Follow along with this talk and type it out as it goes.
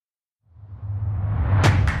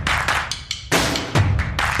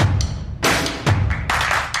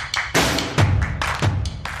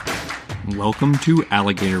Welcome to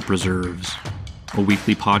Alligator Preserves, a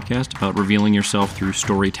weekly podcast about revealing yourself through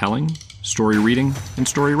storytelling, story reading, and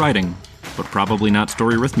story writing, but probably not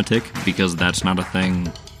story arithmetic, because that's not a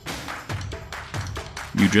thing.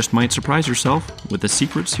 You just might surprise yourself with the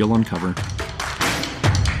secrets you'll uncover.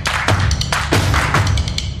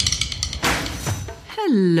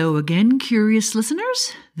 Hello again, curious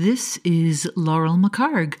listeners. This is Laurel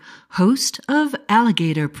McHargue, host of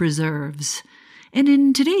Alligator Preserves. And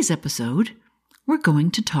in today's episode, we're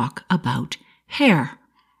going to talk about hair.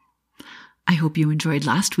 I hope you enjoyed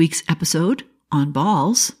last week's episode on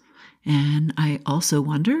balls, and I also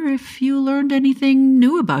wonder if you learned anything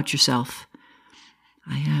new about yourself.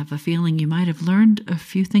 I have a feeling you might have learned a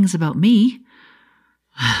few things about me.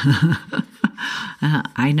 I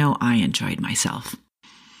know I enjoyed myself.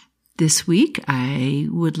 This week, I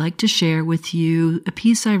would like to share with you a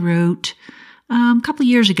piece I wrote a couple of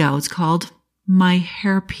years ago. It's called My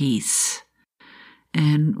Hairpiece.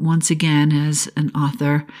 And once again, as an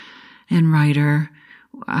author and writer,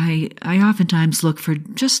 I oftentimes look for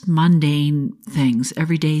just mundane things,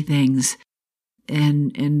 everyday things,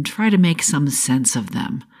 and try to make some sense of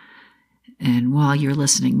them. And while you're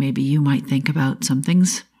listening, maybe you might think about some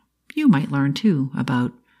things you might learn too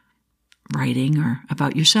about writing or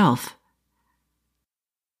about yourself.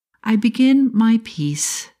 I begin my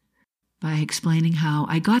piece by explaining how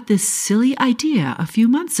I got this silly idea a few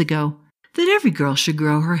months ago that every girl should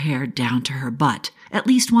grow her hair down to her butt at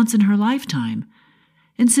least once in her lifetime.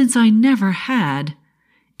 And since I never had,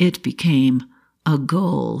 it became a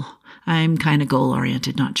goal. I'm kind of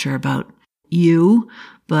goal-oriented, not sure about you,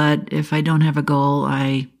 but if I don't have a goal,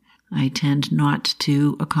 I tend not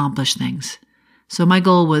to accomplish things. So my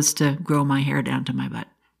goal was to grow my hair down to my butt.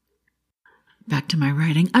 Back to my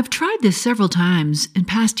writing. I've tried this several times in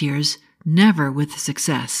past years, never with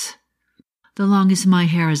success. The longest my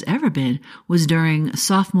hair has ever been was during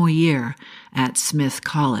sophomore year at Smith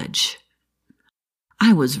College.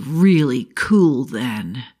 I was really cool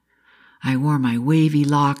then. I wore my wavy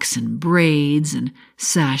locks and braids and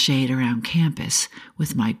sashayed around campus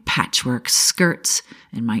with my patchwork skirts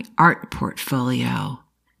and my art portfolio.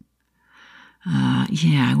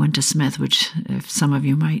 I went to Smith, which, if some of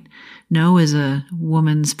you might know, is a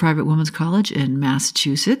private women's college in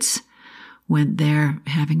Massachusetts. Went there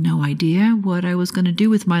having no idea what I was going to do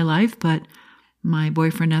with my life, but my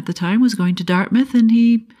boyfriend at the time was going to Dartmouth, and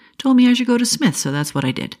he told me I should go to Smith, so that's what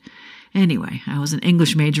I did. Anyway, I was an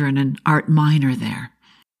English major and an art minor there.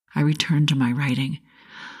 I returned to my writing.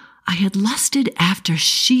 I had lusted after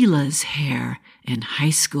Sheila's hair in high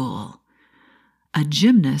school. A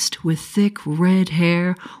gymnast with thick red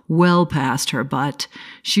hair well past her butt,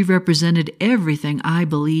 she represented everything I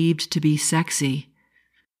believed to be sexy.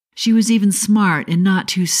 She was even smart and not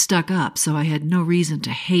too stuck up, so I had no reason to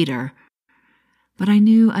hate her. But I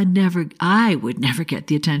knew I would never get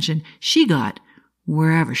the attention she got,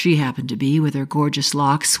 wherever she happened to be, with her gorgeous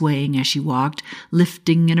locks swaying as she walked,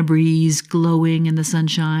 lifting in a breeze, glowing in the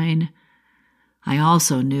sunshine. I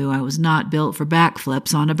also knew I was not built for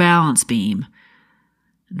backflips on a balance beam.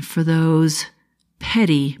 And for those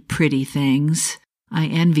petty, pretty things, I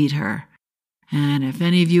envied her. And if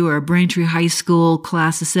any of you are Braintree High School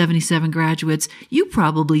class of 77 graduates, you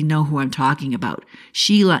probably know who I'm talking about.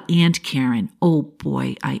 Sheila and Karen. Oh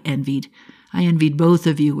boy, I envied both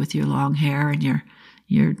of you with your long hair and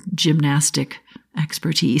your gymnastic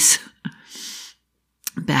expertise.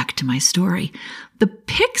 Back to my story. The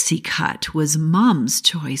pixie cut was Mom's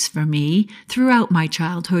choice for me throughout my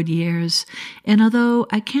childhood years, and although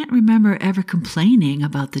I can't remember ever complaining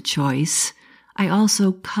about the choice, I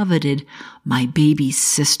also coveted my baby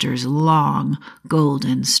sister's long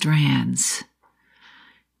golden strands.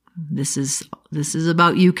 This is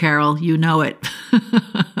about you, Carol. You know it.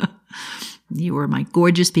 You were my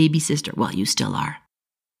gorgeous baby sister. Well, you still are.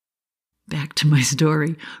 Back to my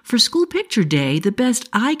story. For school picture day, the best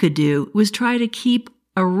I could do was try to keep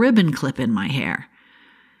a ribbon clip in my hair.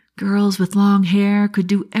 Girls with long hair could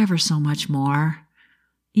do ever so much more.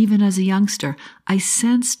 Even as a youngster, I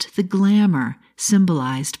sensed the glamour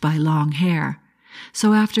symbolized by long hair.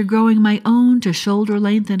 So after growing my own to shoulder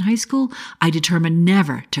length in high school, I determined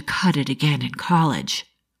never to cut it again in college.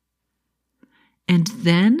 And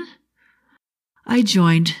then I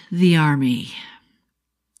joined the Army.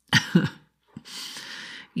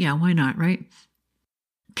 Yeah, why not, right?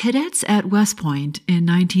 Cadets at West Point in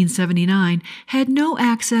 1979 had no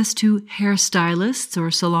access to hairstylists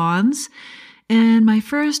or salons, and my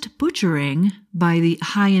first butchering by the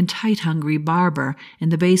high and tight hungry barber in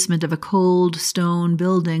the basement of a cold stone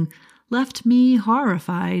building left me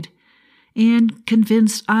horrified and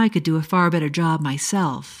convinced I could do a far better job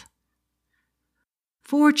myself.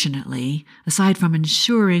 Fortunately, aside from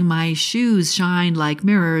ensuring my shoes shined like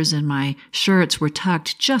mirrors and my shirts were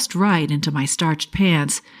tucked just right into my starched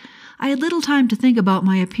pants, I had little time to think about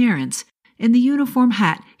my appearance, and the uniform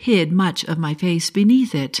hat hid much of my face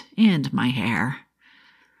beneath it and my hair.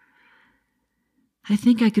 I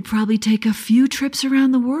think I could probably take a few trips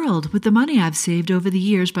around the world with the money I've saved over the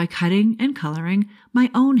years by cutting and coloring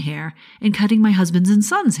my own hair and cutting my husband's and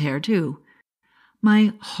son's hair, too.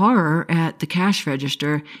 My horror at the cash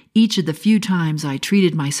register, each of the few times I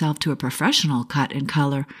treated myself to a professional cut and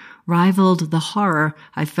color, rivaled the horror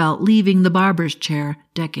I felt leaving the barber's chair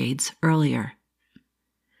decades earlier.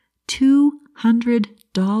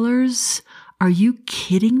 $200? Are you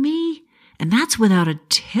kidding me? And that's without a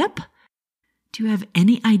tip? Do you have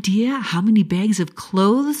any idea how many bags of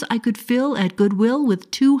clothes I could fill at Goodwill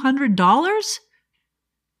with $200?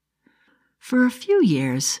 For a few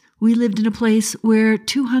years, we lived in a place where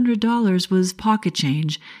 $200 was pocket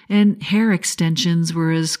change and hair extensions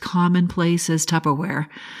were as commonplace as Tupperware,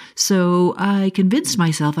 so I convinced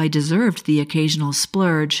myself I deserved the occasional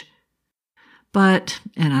splurge. But,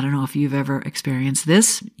 and I don't know if you've ever experienced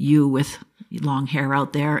this, you with long hair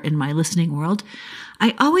out there in my listening world,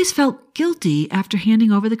 I always felt guilty after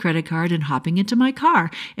handing over the credit card and hopping into my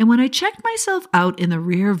car, and when I checked myself out in the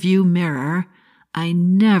rear view mirror, I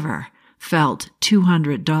never felt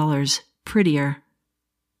 $200 prettier.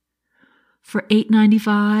 For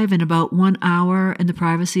 $8.95 and about 1 hour in the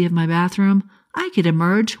privacy of my bathroom, I could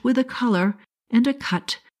emerge with a color and a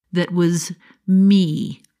cut that was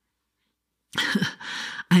me.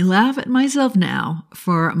 I laugh at myself now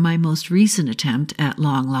for my most recent attempt at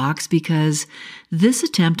long locks because this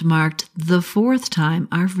attempt marked the 4th time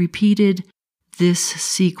I've repeated this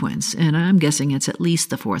sequence, and I'm guessing it's at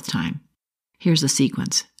least the 4th time. Here's the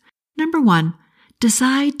sequence. Number 1,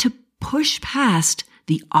 decide to push past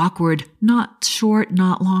the awkward, not short,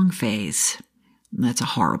 not long phase. That's a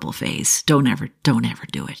horrible phase. Don't ever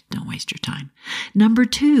do it. Don't waste your time. Number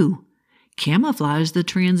 2, camouflage the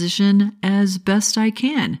transition as best I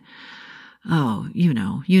can. Oh, you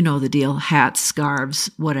know the deal. Hats, scarves,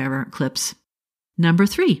 whatever, clips. Number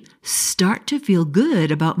 3, start to feel good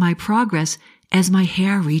about my progress as my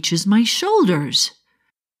hair reaches my shoulders.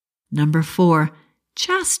 Number 4,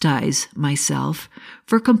 chastise myself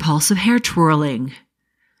for compulsive hair twirling.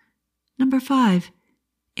 Number 5,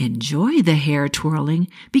 enjoy the hair twirling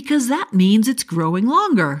because that means it's growing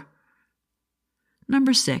longer.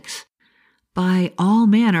 Number 6, buy all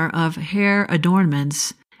manner of hair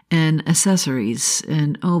adornments and accessories.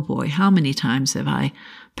 And oh boy, how many times have I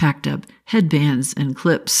packed up headbands and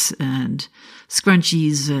clips and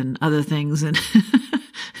scrunchies and other things and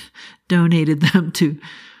donated them to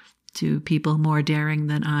people more daring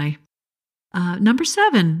than I. Number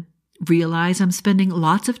 7, realize I'm spending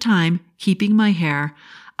lots of time keeping my hair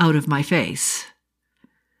out of my face.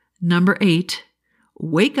 Number 8,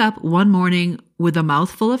 wake up one morning with a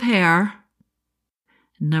mouthful of hair.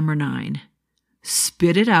 Number 9,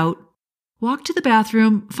 spit it out, walk to the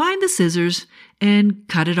bathroom, find the scissors, and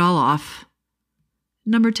cut it all off.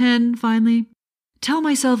 Number 10, finally, tell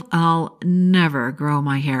myself I'll never grow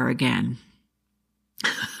my hair again.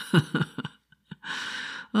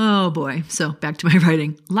 Oh boy, so back to my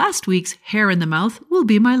writing. Last week's hair in the mouth will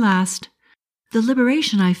be my last. The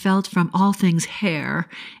liberation I felt from all things hair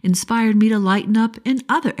inspired me to lighten up in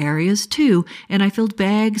other areas too, and I filled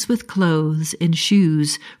bags with clothes and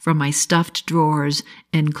shoes from my stuffed drawers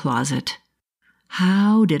and closet.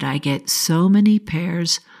 How did I get so many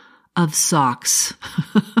pairs of socks?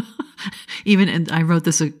 And I wrote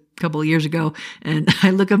this a couple of years ago, and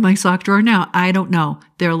I look at my sock drawer now. I don't know.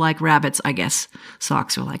 They're like rabbits, I guess.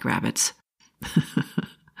 Socks are like rabbits.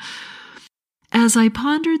 As I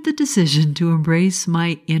pondered the decision to embrace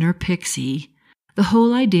my inner pixie, the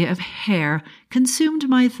whole idea of hair consumed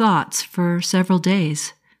my thoughts for several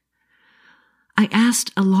days. I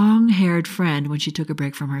asked a long-haired friend when she took a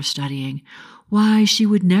break from her studying why she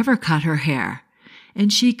would never cut her hair,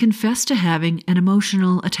 and she confessed to having an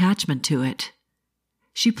emotional attachment to it.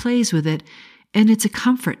 She plays with it, and it's a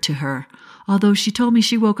comfort to her, although she told me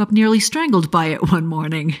she woke up nearly strangled by it one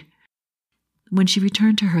morning. When she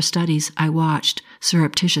returned to her studies, I watched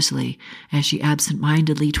surreptitiously as she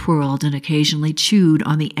absent-mindedly twirled and occasionally chewed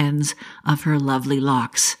on the ends of her lovely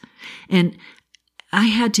locks. And I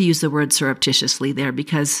had to use the word surreptitiously there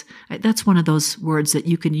because that's one of those words that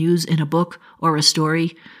you can use in a book or a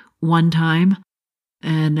story one time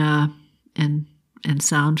and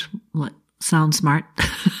sound smart.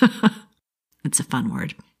 It's a fun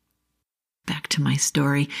word. Back to my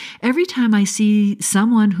story. Every time I see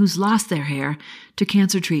someone who's lost their hair to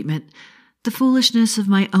cancer treatment, The foolishness of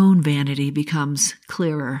my own vanity becomes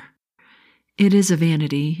clearer. It is a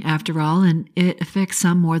vanity, after all, and it affects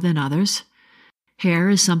some more than others. Hair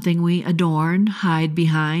is something we adorn, hide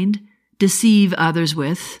behind, deceive others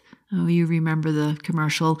with. Oh, you remember the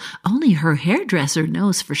commercial, "Only her hairdresser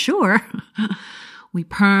knows for sure." We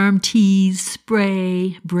perm, tease,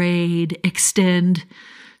 spray, braid, extend.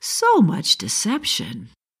 So much deception.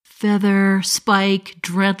 Feather, spike,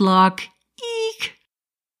 dreadlock, eek.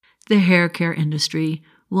 The hair care industry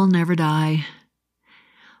will never die.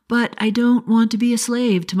 But I don't want to be a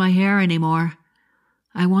slave to my hair anymore.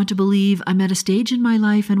 I want to believe I'm at a stage in my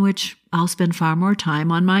life in which I'll spend far more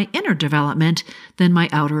time on my inner development than my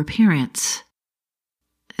outer appearance.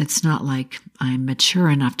 It's not like I'm mature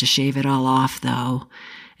enough to shave it all off, though,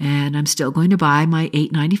 and I'm still going to buy my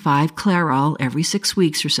 $8.95 Clairol every 6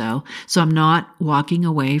 weeks or so I'm not walking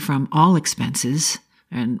away from all expenses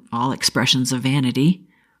and all expressions of vanity.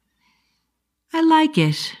 I like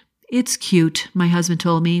it. It's cute, my husband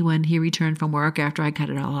told me when he returned from work after I cut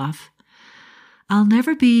it all off. I'll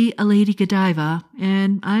never be a Lady Godiva,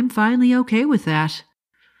 and I'm finally okay with that.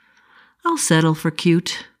 I'll settle for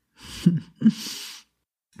cute.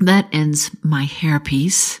 That ends my hair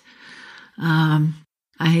piece.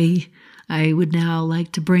 I would now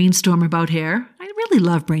like to brainstorm about hair. I really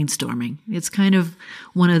love brainstorming. It's kind of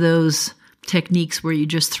one of those techniques where you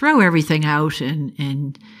just throw everything out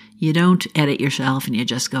and you don't edit yourself and you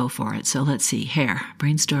just go for it. So let's see, hair.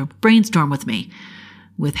 Brainstorm with me.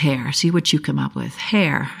 With hair. See what you come up with.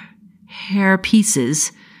 Hair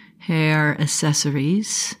pieces, hair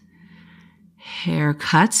accessories,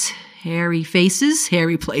 haircuts, hairy faces,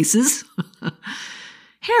 hairy places,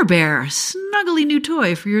 Hair Bear, snuggly new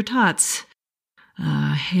toy for your tots.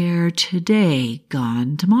 Hair today,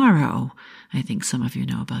 gone tomorrow. I think some of you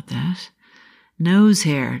know about that. Nose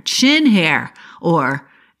hair, chin hair, or,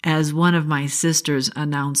 as one of my sisters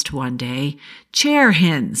announced one day, chair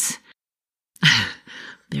hens.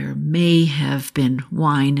 There may have been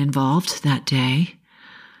wine involved that day.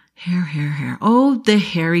 Hair. Oh, the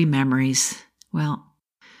hairy memories. Well,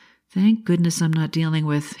 thank goodness I'm not dealing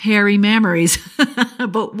with hairy memories.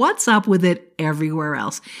 But what's up with it everywhere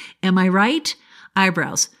else? Am I right?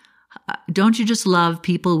 Eyebrows. Don't you just love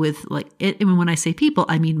people with, like, and when I say people,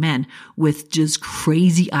 I mean men with just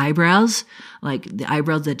crazy eyebrows, like the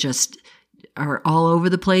eyebrows that just are all over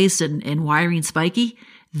the place and wiry and spiky?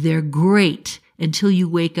 They're great until you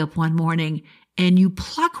wake up one morning and you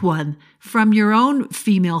pluck one from your own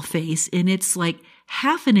female face, and it's like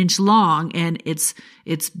half an inch long, and it's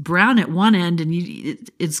brown at one end and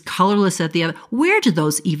it's colorless at the other. Where do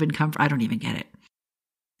those even come from? I don't even get it.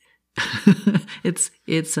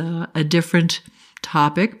 It's a different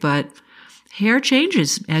topic, but hair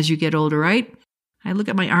changes as you get older, right? I look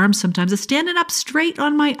at my arms sometimes. It's standing up straight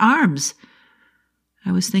on my arms.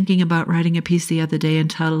 I was thinking about writing a piece the other day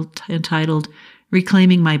entitled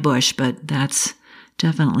Reclaiming My Bush, but that's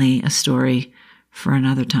definitely a story for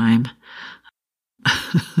another time.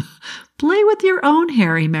 Play with your own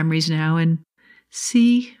hairy memories now and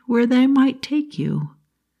see where they might take you.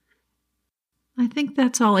 I think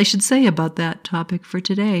that's all I should say about that topic for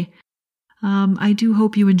today. I do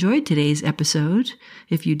hope you enjoyed today's episode.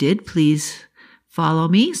 If you did, please follow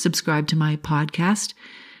me, subscribe to my podcast,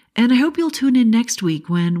 and I hope you'll tune in next week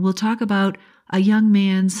when we'll talk about a young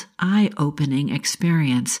man's eye-opening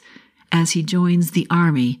experience as he joins the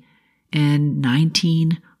Army in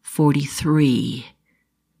 1943.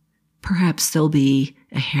 Perhaps there'll be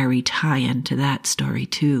a hairy tie-in to that story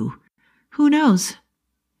too. Who knows?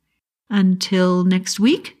 Until next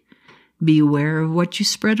week, beware of what you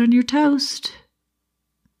spread on your toast.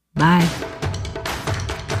 Bye.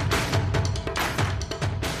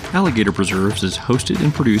 Alligator Preserves is hosted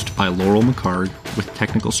and produced by Laurel McCard, with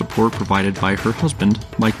technical support provided by her husband,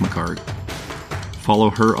 Mike McCard. Follow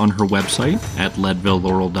her on her website at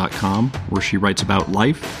leadvillelaurel.com, where she writes about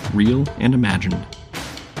life, real and imagined.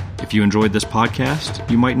 If you enjoyed this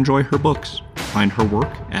podcast, you might enjoy her books. Find her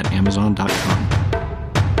work at amazon.com.